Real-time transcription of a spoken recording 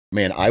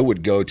man, I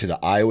would go to the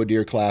Iowa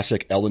Deer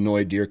Classic,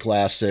 Illinois Deer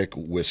Classic,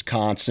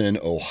 Wisconsin,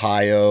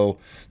 Ohio,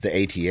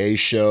 the ATA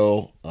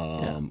show.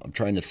 I'm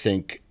trying to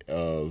think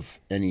of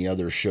any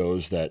other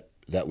shows that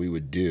we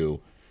would do.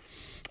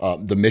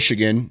 The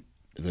Michigan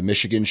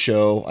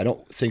show. I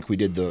don't think we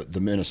did the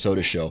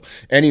Minnesota show.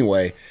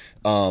 Anyway,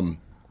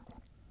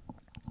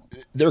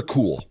 they're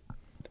cool,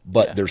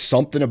 but there's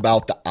something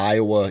about the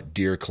Iowa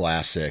Deer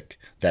Classic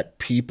that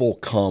people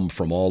come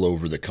from all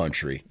over the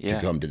country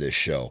to come to this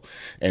show.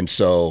 And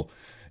so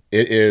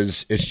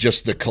it's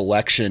just the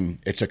collection.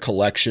 It's a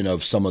collection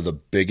of some of the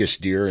biggest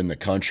deer in the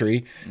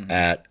country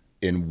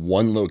in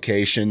one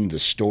location, the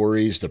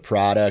stories, the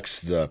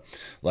products,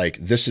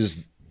 this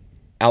is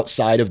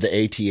outside of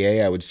the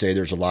ATA. I would say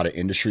there's a lot of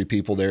industry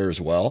people there as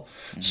well.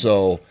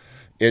 So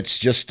it's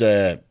just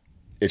a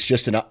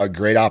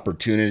great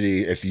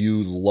opportunity. If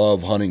you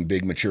love hunting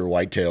big mature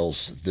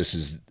whitetails,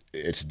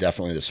 it's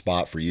definitely the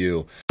spot for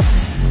you.